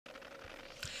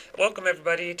Welcome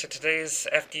everybody to today's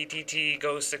FDTD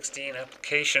Go 16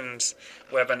 Applications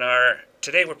webinar.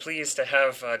 Today we're pleased to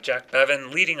have Jack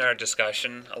Bevan leading our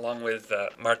discussion along with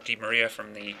Mark DiMaria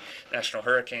from the National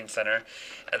Hurricane Center.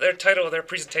 Their title of their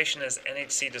presentation is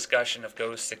NHC Discussion of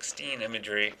Go 16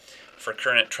 Imagery for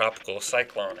Current Tropical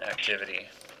Cyclone Activity.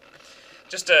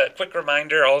 Just a quick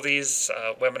reminder, all these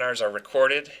webinars are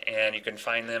recorded and you can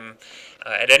find them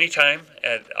at any time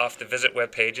off the visit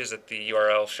web pages at the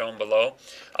URL shown below.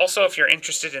 Also, if you're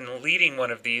interested in leading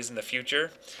one of these in the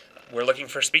future, we're looking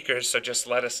for speakers, so just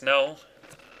let us know.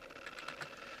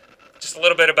 Just a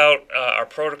little bit about our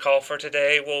protocol for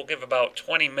today. We'll give about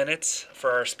 20 minutes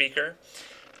for our speaker,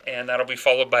 and that'll be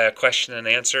followed by a question and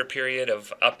answer period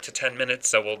of up to 10 minutes,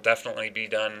 so we'll definitely be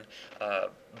done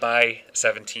by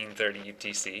 17:30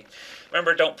 UTC.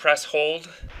 Remember, don't press hold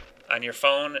on your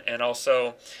phone, and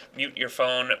also mute your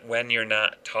phone when you're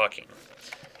not talking.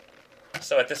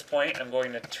 So at this point, I'm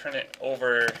going to turn it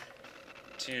over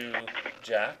to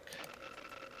Jack.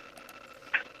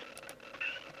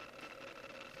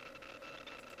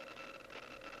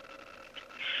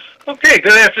 Okay,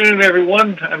 good afternoon,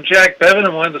 everyone. I'm Jack Bevan.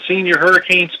 I'm one of the senior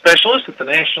hurricane specialists at the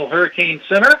National Hurricane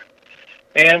Center.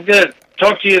 And I'm going to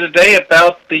talk to you today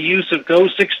about the use of Go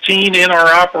 16 in our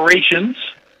operations.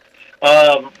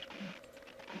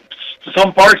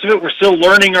 Some parts of it we're still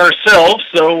learning ourselves,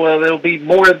 so there'll be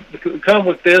more to come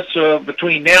with this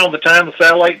between now and the time the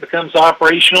satellite becomes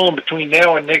operational, and between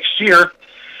now and next year.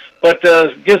 But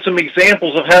give some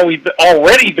examples of how we've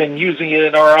already been using it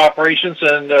in our operations,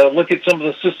 and look at some of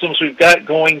the systems we've got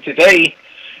going today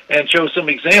and show some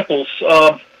examples.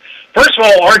 First of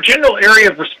all, our general area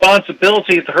of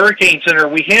responsibility at the Hurricane Center,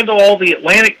 we handle all the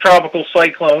Atlantic tropical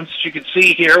cyclones. As you can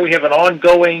see here, we have an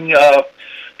ongoing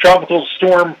tropical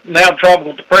storm, now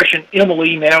tropical depression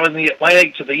Emily, now in the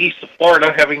Atlantic to the east of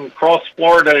Florida, having crossed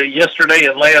Florida yesterday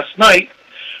and last night.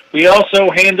 We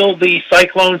also handle the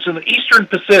cyclones in the eastern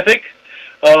Pacific,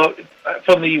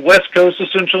 from the west coast of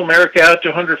Central America out to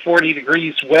 140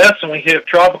 degrees west, and we have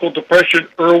tropical depression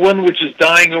Irwin, which is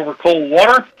dying over cold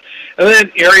water, and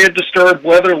then area disturbed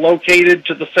weather located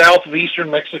to the south of eastern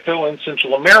Mexico and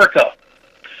Central America.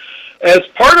 As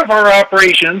part of our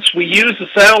operations, we use the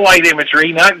satellite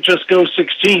imagery, not just Go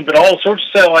 16, but all sorts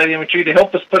of satellite imagery to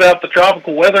help us put out the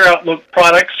tropical weather outlook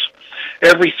products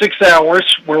every 6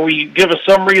 hours, where we give a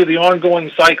summary of the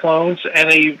ongoing cyclones and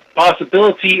a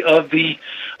possibility of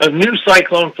a new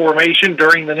cyclone formation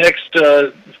during the next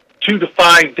 2 to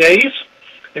 5 days.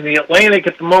 In the Atlantic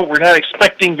at the moment, we're not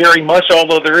expecting very much,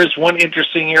 although there is one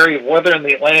interesting area of weather in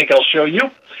the Atlantic I'll show you.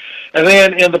 And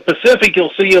then in the Pacific,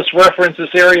 you'll see us reference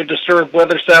this area disturbed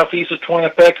weather southeast of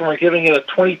Tehuantepec, and we're giving it a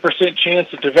 20%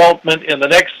 chance of development in the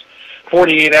next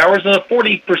 48 hours and a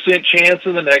 40% chance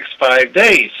in the next 5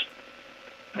 days.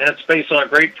 And it's based on a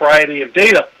great variety of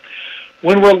data.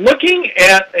 When we're looking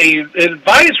at an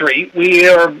advisory, we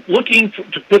are looking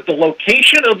to put the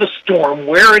location of the storm,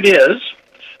 where it is,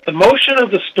 the motion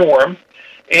of the storm,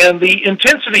 and the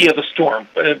intensity of the storm,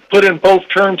 put in both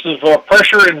terms of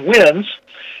pressure and winds.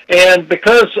 And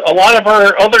because a lot of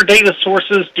our other data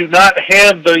sources do not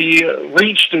have the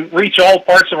reach to reach all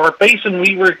parts of our basin,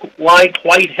 we rely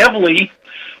quite heavily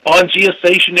on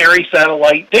geostationary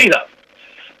satellite data.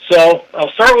 So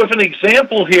I'll start with an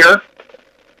example here.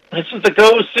 This is the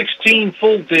Go 16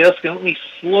 full disk, and let me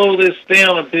slow this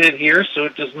down a bit here so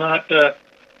it does not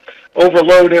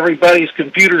overload everybody's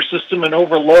computer system and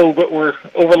overload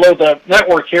the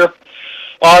network here.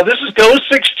 This is Go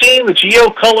 16, the geo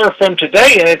color from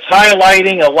today, and it's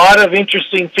highlighting a lot of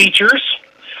interesting features.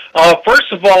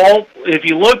 First of all, if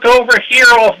you look over here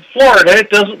off Florida, it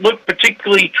doesn't look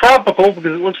particularly tropical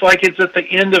because it looks like it's at the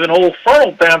end of an old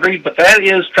frontal boundary, but that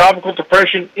is Tropical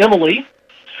Depression Emily,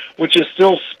 which is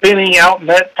still spinning out in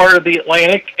that part of the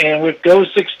Atlantic. And with Go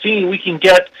 16, we can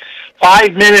get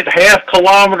 5-minute,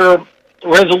 half-kilometer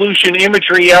resolution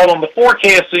imagery out on the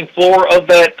forecasting floor of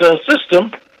that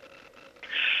system.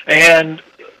 And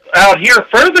out here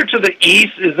further to the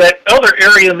east is that other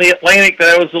area in the Atlantic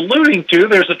that I was alluding to.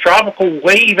 There's a tropical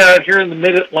wave out here in the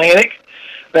mid-Atlantic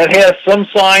that has some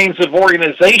signs of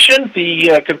organization.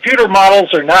 The computer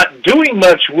models are not doing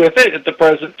much with it at the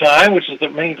present time, which is the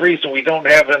main reason we don't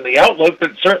have it in the outlook,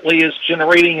 but it certainly is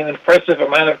generating an impressive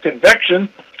amount of convection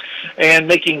and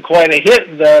making quite a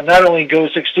hit, not only in Go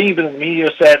 16, but in the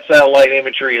Meteosat satellite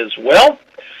imagery as well.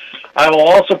 I will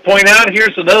also point out,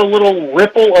 here's another little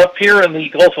ripple up here in the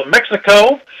Gulf of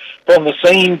Mexico from the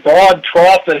same broad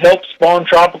trough that helped spawn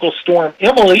Tropical Storm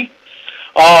Emily.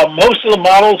 Most of the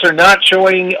models are not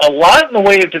showing a lot in the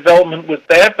way of development with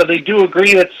that, but they do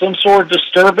agree that some sort of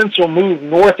disturbance will move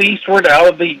northeastward out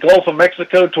of the Gulf of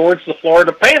Mexico towards the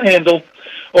Florida Panhandle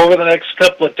over the next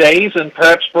couple of days, and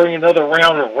perhaps bring another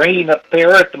round of rain up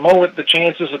there. At the moment, the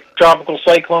chances of tropical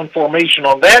cyclone formation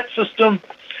on that system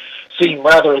seem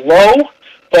rather low,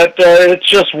 but it's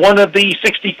just one of the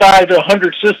 65 to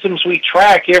 100 systems we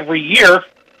track every year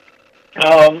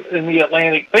in the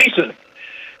Atlantic Basin.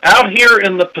 Out here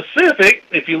in the Pacific,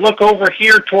 if you look over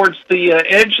here towards the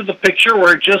edge of the picture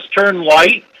where it just turned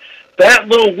light, that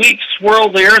little weak swirl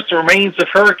there is the remains of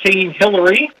Hurricane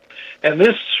Hillary. And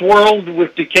this swirl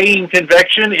with decaying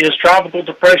convection is Tropical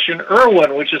Depression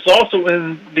Irwin, which is also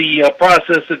in the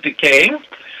process of decaying.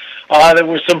 There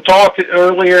was some talk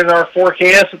earlier in our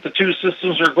forecast that the two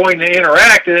systems are going to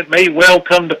interact, and it may well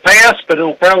come to pass, but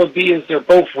it'll probably be as they're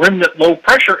both remnant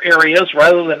low-pressure areas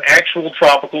rather than actual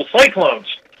tropical cyclones.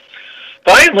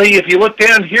 Finally, if you look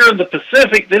down here in the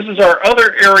Pacific, this is our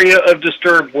other area of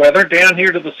disturbed weather, down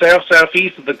here to the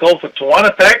south-southeast of the Gulf of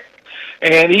Tehuantepec.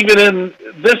 And even in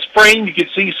this frame, you can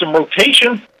see some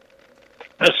rotation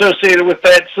associated with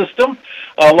that system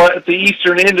at the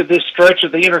eastern end of this stretch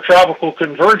of the intertropical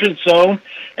convergence zone.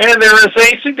 And there is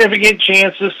a significant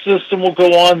chance this system will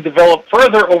go on and develop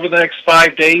further over the next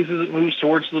 5 days as it moves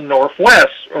towards the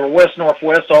northwest, or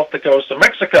west-northwest off the coast of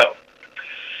Mexico.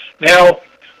 Now,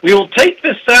 we will take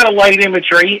this satellite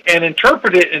imagery and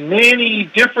interpret it in many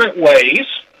different ways.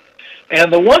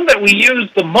 And the one that we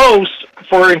use the most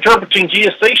for interpreting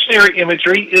geostationary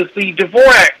imagery is the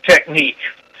Dvorak technique.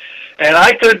 And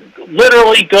I could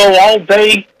literally go all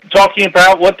day talking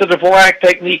about what the Dvorak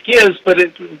technique is, but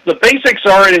the basics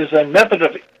are it is a method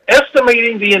of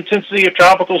estimating the intensity of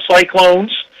tropical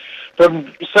cyclones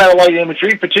from satellite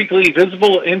imagery, particularly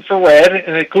visible infrared,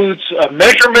 and it includes a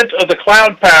measurement of the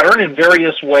cloud pattern in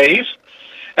various ways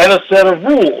and a set of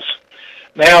rules.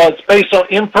 Now, it's based on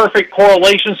imperfect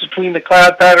correlations between the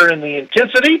cloud pattern and the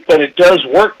intensity, but it does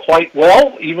work quite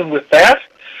well, even with that.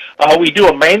 We do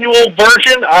a manual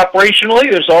version operationally.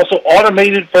 There's also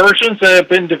automated versions that have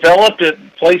been developed at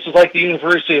places like the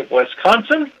University of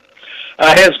Wisconsin.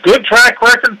 Has good track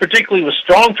record, particularly with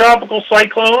strong tropical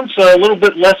cyclones, a little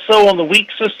bit less so on the weak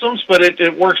systems, but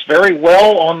it works very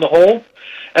well on the whole.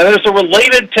 And there's a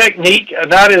related technique,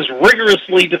 not as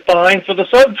rigorously defined, for the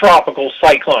subtropical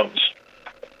cyclones.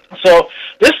 So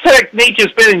this technique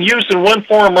has been in use in one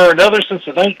form or another since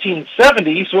the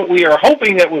 1970s. What we are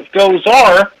hoping that with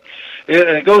GOES-R,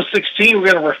 GOES-16,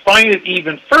 we're going to refine it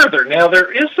even further. Now,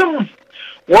 there is some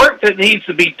work that needs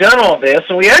to be done on this,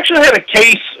 and we actually had a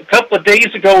case a couple of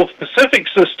days ago with the Pacific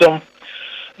System.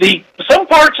 Some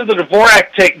parts of the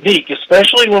Dvorak technique,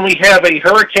 especially when we have a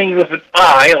hurricane with an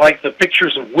eye, like the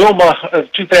pictures of Wilma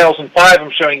of 2005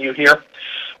 I'm showing you here,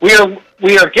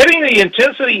 we are getting the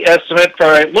intensity estimate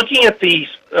by looking at the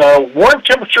warm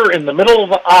temperature in the middle of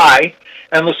the eye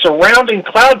and the surrounding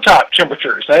cloud top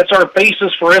temperatures. That's our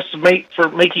basis for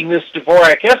making this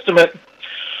Dvorak estimate.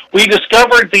 We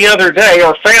discovered the other day,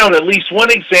 or found at least one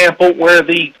example, where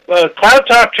the cloud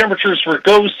top temperatures for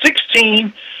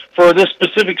GOES-16 for this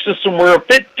specific system were a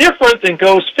bit different than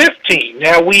GOES-15.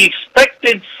 Now, we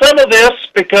expected some of this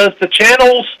because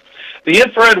the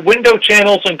infrared window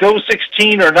channels on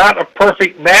GOES-16 are not a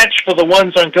perfect match for the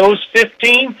ones on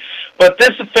GOES-15, but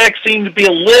this effect seemed to be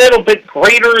a little bit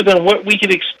greater than what we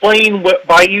could explain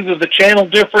by either the channel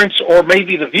difference or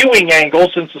maybe the viewing angle,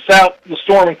 since the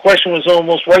storm in question was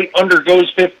almost right under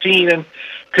GOES-15 and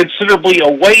considerably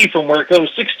away from where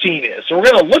GOES-16 is. So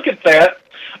we're going to look at that.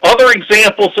 Other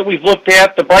examples that we've looked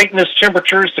at, the brightness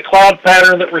temperatures, the cloud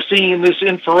pattern that we're seeing in this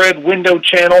infrared window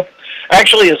channel,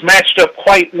 actually is matched up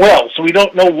quite well. So we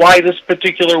don't know why this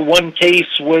particular one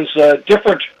case was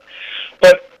different.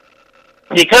 But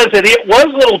because it was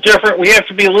a little different, we have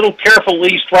to be a little careful, at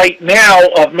least right now,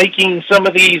 of making some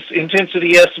of these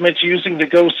intensity estimates using the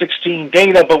GOES-16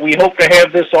 data, but we hope to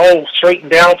have this all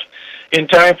straightened out in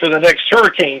time for the next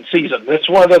hurricane season. That's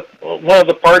one of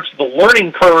the parts of the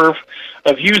learning curve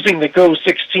of using the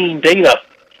GOES-16 data.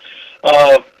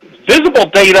 Visible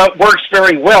data works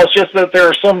very well. It's just that there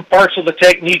are some parts of the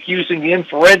technique using the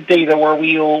infrared data where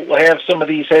we'll have some of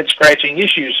these head-scratching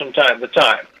issues from time to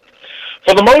time.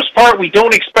 For the most part, we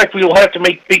don't expect we will have to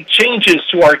make big changes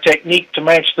to our technique to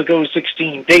match the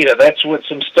GOES-16 data. That's what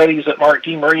some studies that Mark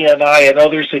DiMaria and I and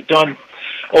others had done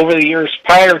over the years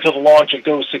prior to the launch of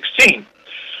GOES-16.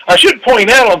 I should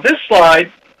point out on this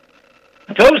slide,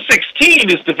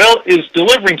 GOES-16 is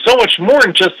delivering so much more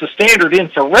than just the standard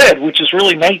infrared, which is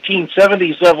really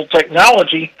 1970s level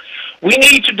technology. We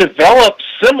need to develop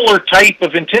similar type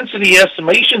of intensity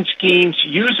estimation schemes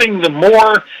using the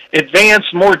more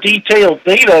advanced, more detailed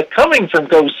data coming from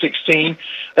GOES 16.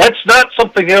 That's not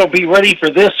something that will be ready for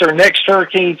this or next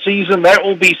hurricane season. That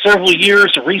will be several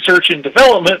years of research and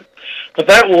development, but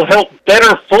that will help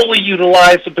better fully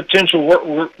utilize the potential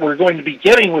we're going to be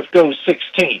getting with GOES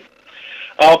 16.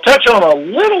 I'll touch on a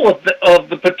little of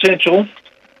the potential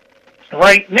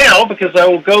right now because I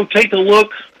will go take a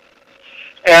look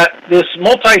at this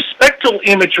multispectral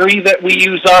imagery that we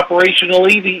use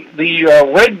operationally, the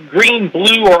red, green,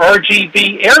 blue, or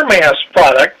RGB air mass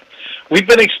product. We've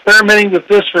been experimenting with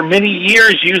this for many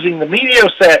years using the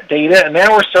Meteosat data, and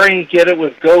now we're starting to get it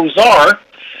with GOES-R.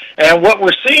 And what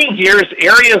we're seeing here is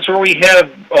areas where we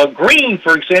have green,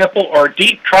 for example, are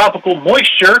deep tropical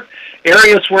moisture.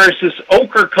 Areas where it's this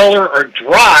ochre color are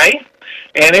dry.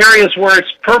 And areas where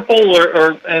it's purple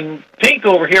and pink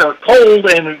over here are cold,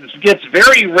 and it gets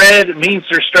very red. It means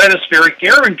there's stratospheric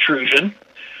air intrusion.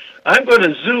 I'm going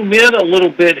to zoom in a little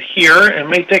bit here, and it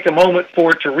may take a moment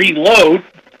for it to reload.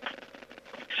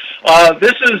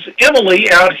 This is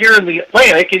Emily out here in the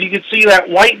Atlantic, and you can see that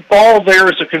white ball there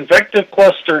is a convective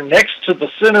cluster next to the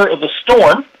center of the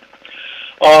storm,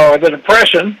 the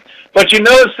depression. But you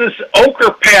notice this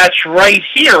ochre patch right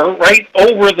here, right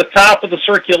over the top of the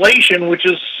circulation, which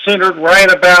is centered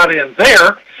right about in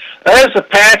there. That is a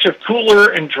patch of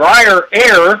cooler and drier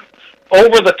air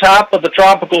over the top of the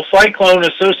tropical cyclone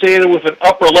associated with an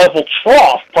upper-level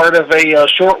trough, part of a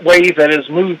short wave that has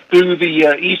moved through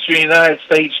the eastern United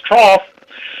States trough.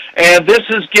 And this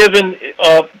is given,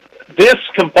 this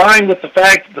combined with the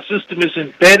fact that the system is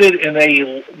embedded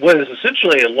in what is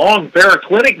essentially a long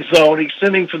baroclinic zone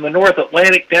extending from the North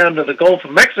Atlantic down to the Gulf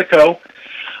of Mexico,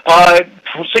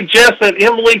 suggests that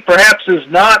Emily perhaps is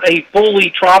not a fully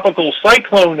tropical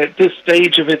cyclone at this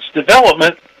stage of its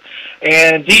development.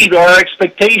 And indeed, our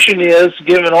expectation is,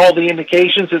 given all the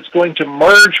indications, it's going to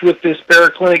merge with this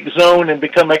baroclinic zone and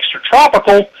become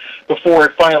extratropical before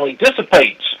it finally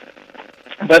dissipates.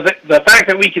 But the fact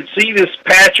that we can see this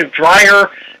patch of drier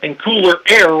and cooler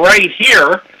air right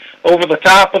here over the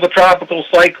top of the tropical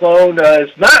cyclone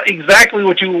is not exactly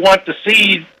what you want to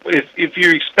see if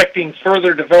you're expecting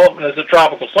further development as a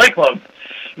tropical cyclone.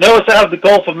 Notice out of the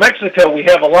Gulf of Mexico, we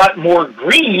have a lot more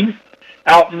green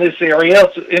out in this area,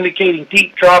 indicating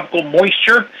deep tropical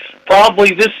moisture.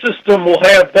 Probably this system will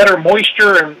have better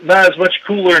moisture and not as much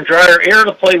cooler and drier air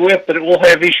to play with, but it will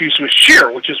have issues with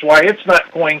shear, which is why it's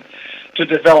not going to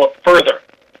develop further.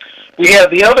 We have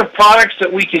the other products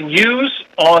that we can use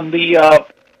on the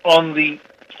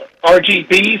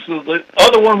RGBs. The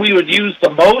other one we would use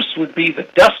the most would be the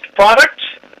dust product.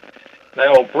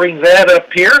 Now I'll bring that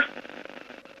up here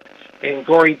in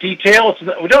gory detail.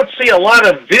 We don't see a lot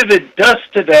of vivid dust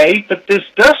today, but this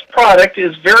dust product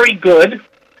is very good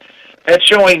at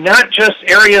showing not just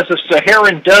areas of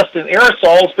Saharan dust and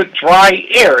aerosols, but dry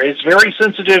air. It's very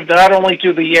sensitive not only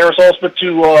to the aerosols, but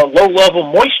to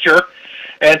low-level moisture.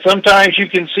 And sometimes you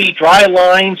can see dry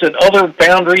lines and other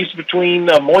boundaries between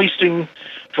moist and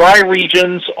dry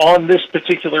regions on this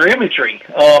particular imagery.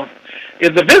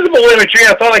 In the visible imagery,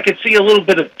 I thought I could see a little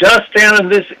bit of dust down in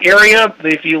this area.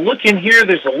 If you look in here,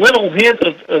 there's a little hint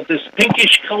of this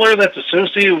pinkish color that's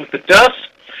associated with the dust.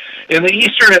 In the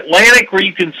eastern Atlantic, where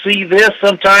you can see this,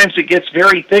 sometimes it gets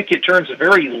very thick. It turns a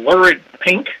very lurid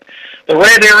pink. The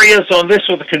red areas on this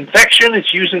are the convection.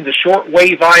 It's using the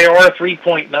shortwave IR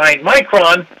 3.9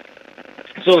 micron.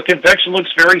 So the convection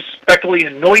looks very speckly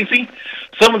and noisy.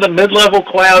 Some of the mid-level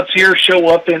clouds here show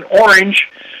up in orange.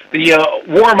 The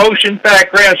warm ocean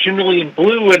background is generally in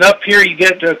blue, and up here you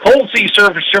get cold sea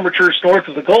surface temperatures north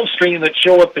of the Gulf Stream that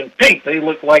show up in pink. They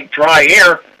look like dry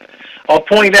air. I'll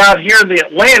point out here in the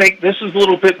Atlantic, this is a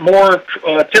little bit more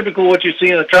typical what you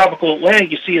see in the tropical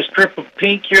Atlantic. You see a strip of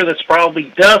pink here that's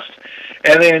probably dust.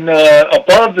 And then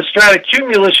above the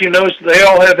stratocumulus, you notice they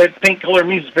all have that pink color. It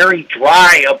means it's very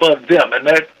dry above them, and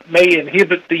that may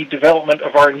inhibit the development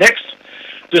of our next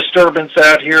disturbance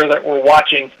out here that we're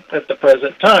watching at the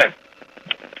present time.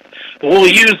 We'll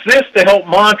use this to help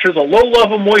monitor the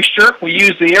low-level moisture. We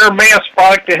use the air mass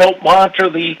product to help monitor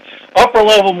the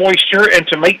upper-level moisture and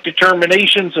to make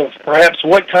determinations of perhaps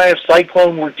what kind of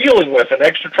cyclone we're dealing with, an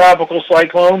extratropical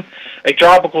cyclone, a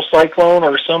tropical cyclone,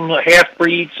 or some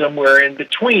half-breed somewhere in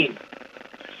between.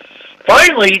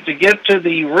 Finally, to get to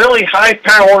the really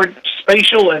high-powered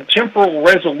spatial and temporal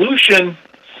resolution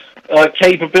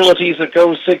capabilities of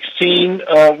GOES 16,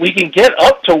 we can get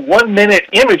up to 1-minute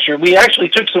imagery. We actually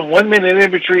took some 1-minute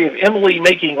imagery of Emily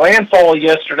making landfall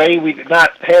yesterday. We did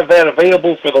not have that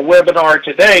available for the webinar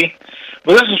today,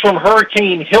 but this is from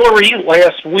Hurricane Hillary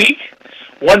last week.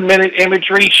 1-minute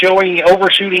imagery showing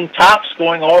overshooting tops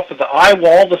going off of the eye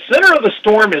wall. The center of the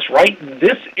storm is right in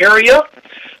this area.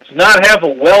 Does not have a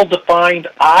well-defined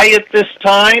eye at this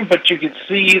time, but you can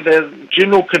see the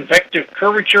general convective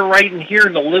curvature right in here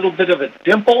and a little bit of a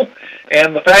dimple.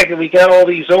 And the fact that we got all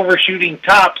these overshooting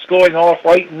tops going off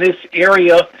right in this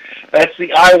area, that's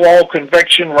the eye wall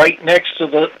convection right next to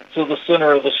the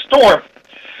center of the storm.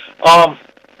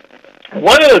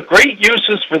 One of the great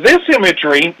uses for this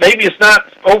imagery, maybe it's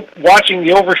not watching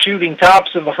the overshooting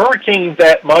tops of the hurricane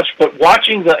that much, but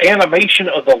watching the animation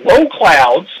of the low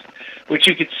clouds, which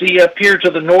you can see up here to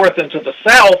the north and to the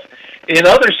south. In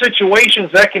other situations,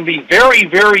 that can be very,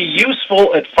 very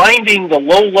useful at finding the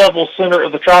low-level center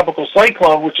of the tropical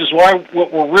cyclone, which is what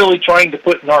we're really trying to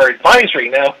put in our advisory.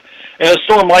 Now, in a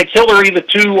storm like Hillary, the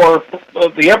two are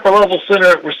the upper-level center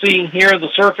that we're seeing here,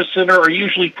 the surface center, are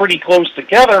usually pretty close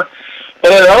together.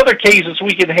 But in other cases,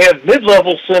 we can have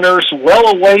mid-level centers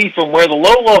well away from where the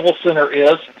low-level center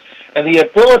is, and the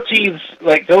ability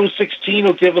that GOES 16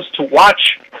 will give us to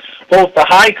watch both the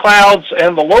high clouds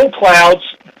and the low clouds.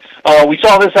 We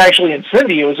saw this actually in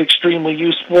Cindy. It was extremely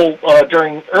useful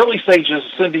during early stages of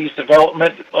Cindy's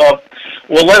development.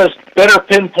 Will let us better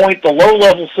pinpoint the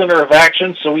low-level center of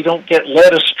action so we don't get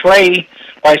led astray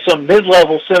by some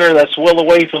mid-level center that's well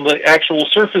away from the actual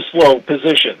surface flow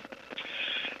position.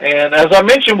 And as I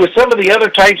mentioned with some of the other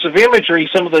types of imagery,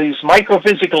 some of these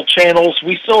microphysical channels,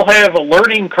 we still have a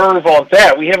learning curve on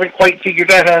that. We haven't quite figured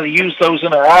out how to use those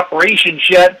in our operations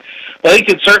yet, but they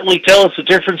can certainly tell us the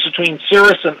difference between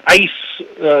cirrus and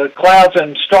ice clouds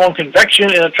and strong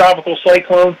convection in a tropical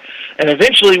cyclone, and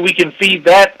eventually we can feed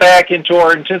that back into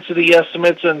our intensity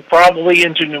estimates and probably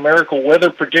into numerical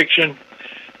weather prediction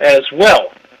as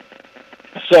well.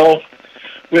 So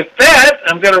with that,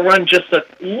 I'm going to run just a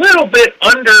little bit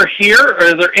under here.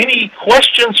 Are there any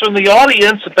questions from the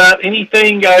audience about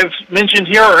anything I've mentioned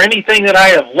here or anything that I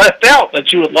have left out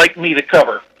that you would like me to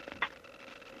cover?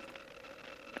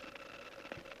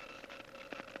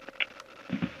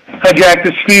 Hi, Jack.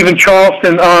 This is Steve in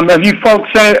Charleston. Have you folks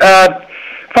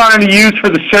found any use for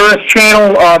the cirrus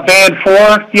channel band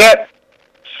 4 yet?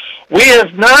 We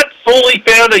have not fully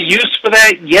found a use for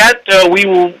that yet.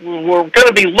 We're going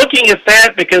to be looking at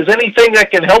that because anything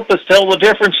that can help us tell the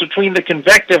difference between the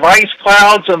convective ice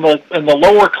clouds and the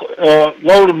lower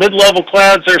low to mid-level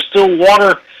clouds, there's still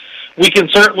water, we can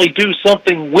certainly do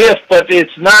something with, but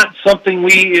it's not something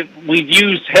we've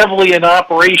used heavily in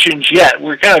operations yet.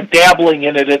 We're kind of dabbling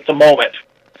in it at the moment.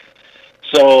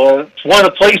 So it's one of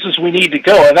the places we need to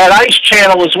go. And that ice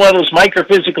channel is one of those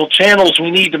microphysical channels we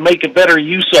need to make a better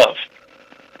use of.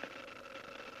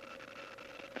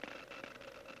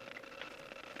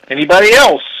 Anybody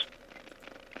else?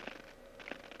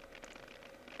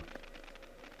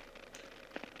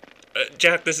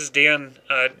 Jack, this is Dan.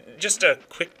 Just a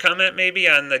quick comment maybe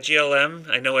on the GLM.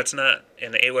 I know it's not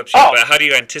in the AWEB sheet, but how do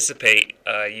you anticipate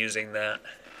using that?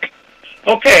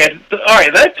 Okay, all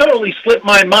right, that totally slipped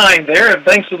my mind there, and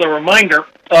thanks for the reminder.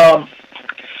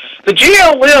 The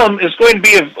GLM is going to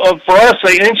be, for us,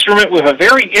 an instrument with a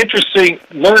very interesting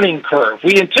learning curve.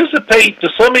 We anticipate, to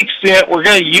some extent, we're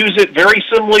going to use it very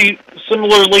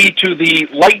similarly to the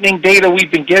lightning data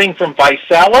we've been getting from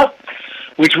Vaisala,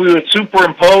 which we would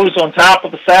superimpose on top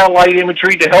of the satellite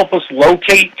imagery to help us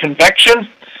locate convection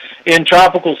in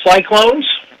tropical cyclones.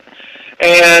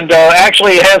 And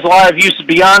actually, it has a lot of uses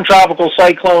beyond tropical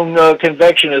cyclone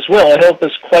convection as well. It helped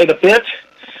us quite a bit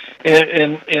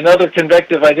in other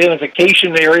convective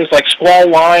identification areas like squall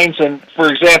lines. And,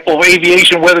 for example,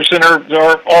 Aviation Weather Center,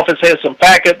 our office has some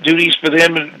backup duties for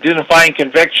them in identifying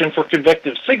convection for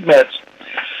convective sigmets.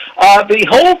 The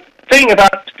whole thing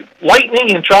about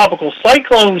lightning and tropical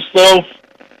cyclones, though,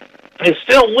 is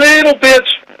still a little bit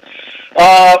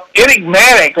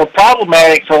enigmatic or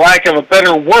problematic, for lack of a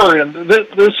better word. And this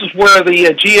is where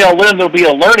the GLM, there'll be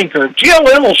a learning curve.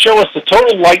 GLM will show us the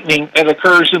total lightning that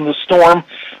occurs in the storm,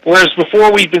 whereas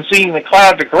before we've been seeing the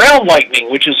cloud-to-ground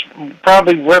lightning, which is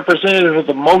probably representative of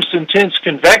the most intense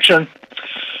convection.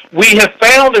 We have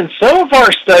found in some of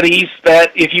our studies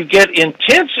that if you get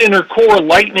intense intercore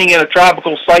lightning in a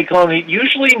tropical cyclone, it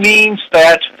usually means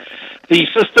that the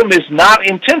system is not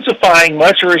intensifying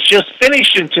much, or it's just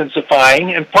finished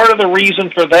intensifying. And part of the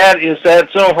reason for that is that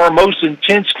some of our most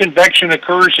intense convection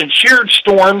occurs in sheared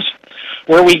storms,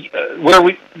 where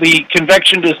the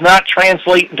convection does not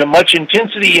translate into much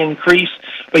intensity increase,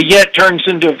 but yet turns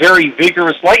into a very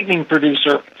vigorous lightning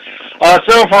producer.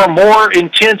 Some of our more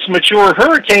intense, mature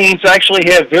hurricanes actually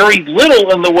have very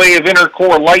little in the way of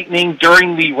intercore lightning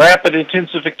during the rapid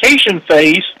intensification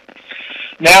phase.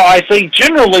 Now, I say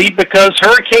generally because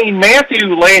Hurricane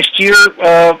Matthew last year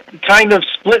kind of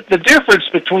split the difference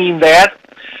between that.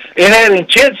 It had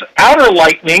intense outer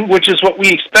lightning, which is what we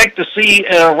expect to see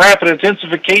in a rapid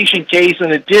intensification case,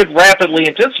 and it did rapidly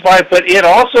intensify, but it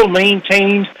also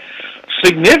maintained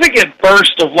significant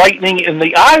burst of lightning in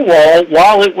the eye wall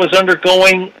while it was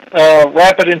undergoing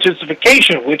rapid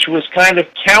intensification, which was kind of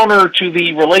counter to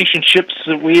the relationships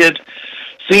that we had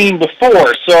seen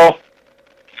before. So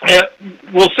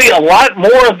we'll see a lot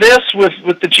more of this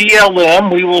with the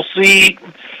GLM. We will see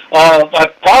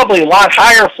probably a lot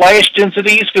higher flash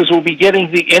densities because we'll be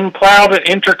getting the in-cloud and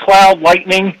inter-cloud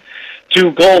lightning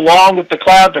to go along with the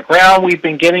cloud-to-ground we've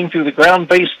been getting through the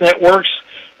ground-based networks.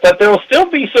 But there will still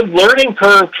be some learning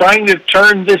curve trying to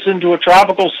turn this into a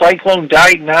tropical cyclone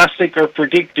diagnostic or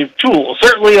predictive tool.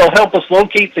 Certainly it'll help us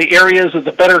locate the areas of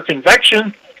the better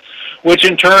convection, which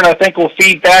in turn I think will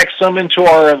feed back some into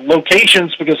our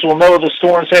locations because we'll know the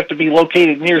storms have to be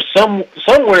located near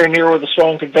somewhere near where the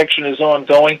strong convection is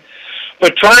ongoing.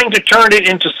 But trying to turn it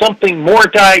into something more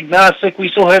diagnostic, we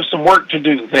still have some work to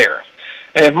do there.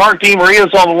 And if Mark DeMaria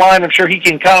is on the line, I'm sure he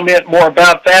can comment more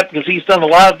about that because he's done a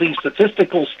lot of these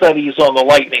statistical studies on the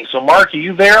lightning. So, Mark, are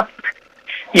you there?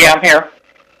 Yeah, I'm here.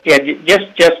 Yeah,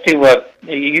 just to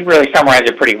you really summarized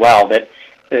it pretty well. That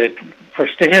for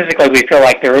statistically, we feel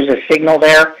like there is a signal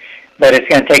there, but it's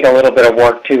going to take a little bit of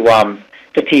work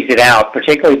to tease it out.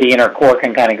 Particularly, the inner core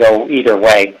can kind of go either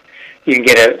way. You can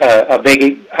get a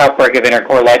big outbreak of inner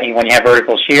core lightning when you have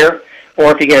vertical shear. Or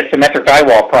if you get a symmetric eye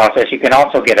wall process, you can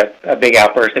also get a big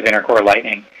outburst of intercore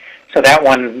lightning. So that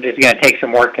one is going to take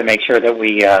some work to make sure that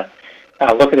we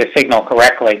look at the signal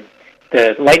correctly.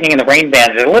 The lightning in the rain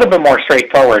bands is a little bit more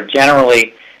straightforward.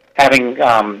 Generally, having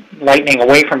lightning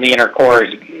away from the inner core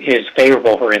is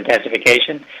favorable for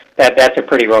intensification. That's a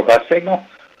pretty robust signal.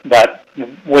 But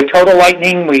with total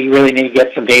lightning, we really need to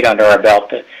get some data under our belt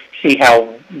to see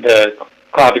how the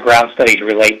cloud-to-ground studies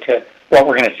relate to what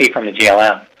we're going to see from the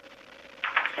GLM.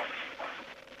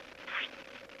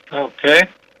 Okay.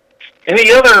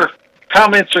 Any other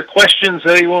comments or questions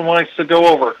that anyone wants to go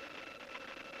over?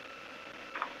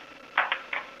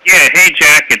 Yeah, hey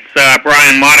Jack, it's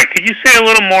Brian Motta. Could you say a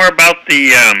little more about the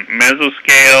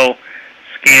mesoscale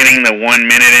scanning the 1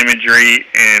 minute imagery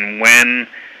and when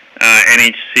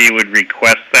NHC would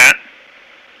request that?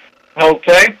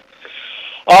 Okay.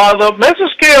 The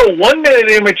mesoscale 1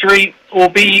 minute imagery will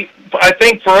be, I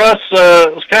think for us,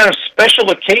 kind of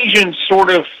special occasion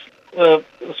sort of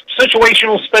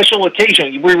situational special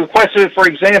occasion. We requested it, for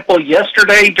example,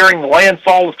 yesterday during the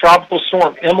landfall of Tropical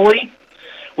Storm Emily.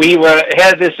 We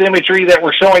had this imagery that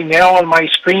we're showing now on my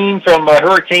screen from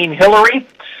Hurricane Hillary.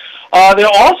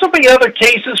 There'll also be other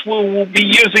cases we will be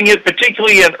using it,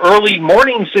 particularly in early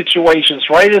morning situations,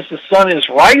 right as the sun is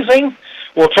rising.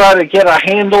 We'll try to get a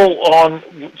handle on,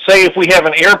 say, if we have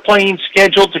an airplane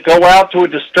scheduled to go out to a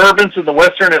disturbance in the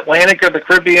western Atlantic or the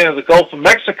Caribbean or the Gulf of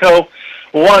Mexico.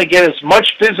 We want to get as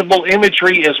much visible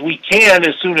imagery as we can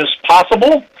as soon as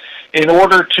possible in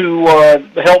order to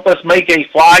help us make a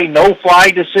fly,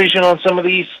 no-fly decision on some of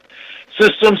these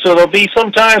systems. So there'll be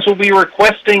sometimes we'll be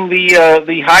requesting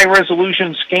the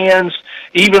high-resolution scans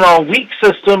even on weak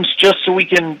systems just so we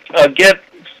can get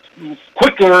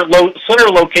quicker center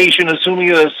location, assuming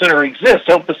that a center exists,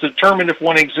 help us determine if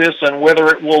one exists and whether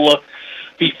it will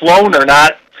be flown or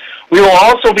not. We will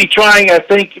also be trying, I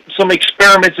think, some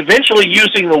experiments eventually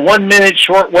using the 1 minute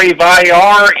shortwave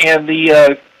IR and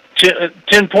the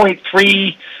 10.3,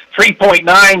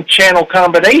 3.9 channel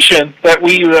combination that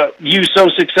we use so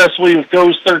successfully with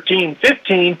GOES 13,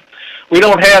 15. We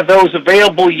don't have those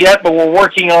available yet, but we're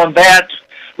working on that.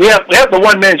 We have the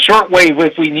 1 minute shortwave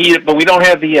if we need it, but we don't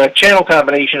have the channel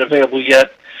combination available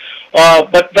yet.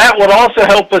 But that would also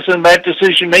help us in that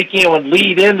decision making. It would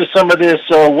lead into some of this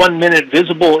 1 minute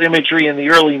visible imagery in the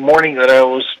early morning that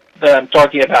I'm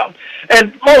talking about.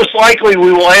 And most likely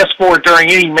we will ask for it during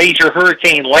any major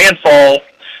hurricane landfall,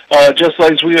 just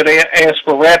as we would ask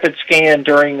for rapid scan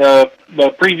during the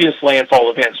previous landfall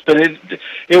events. But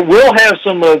it will have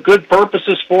some good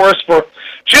purposes for us. For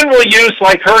general use,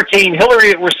 like Hurricane Hillary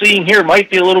that we're seeing here, might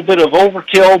be a little bit of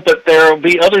overkill, but there will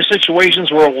be other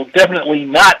situations where it will definitely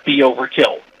not be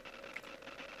overkill.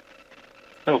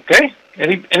 Okay.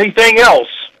 Anything else?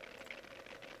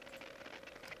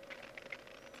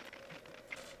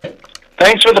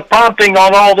 Thanks for the prompting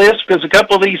on all this, because a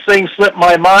couple of these things slipped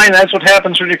my mind. That's what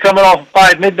happens when you're coming off of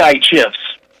 5 midnight shifts.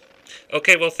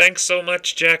 Okay, well, thanks so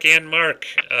much, Jack and Mark.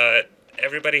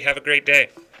 Everybody have a great day.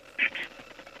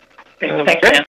 Thanks, Dan.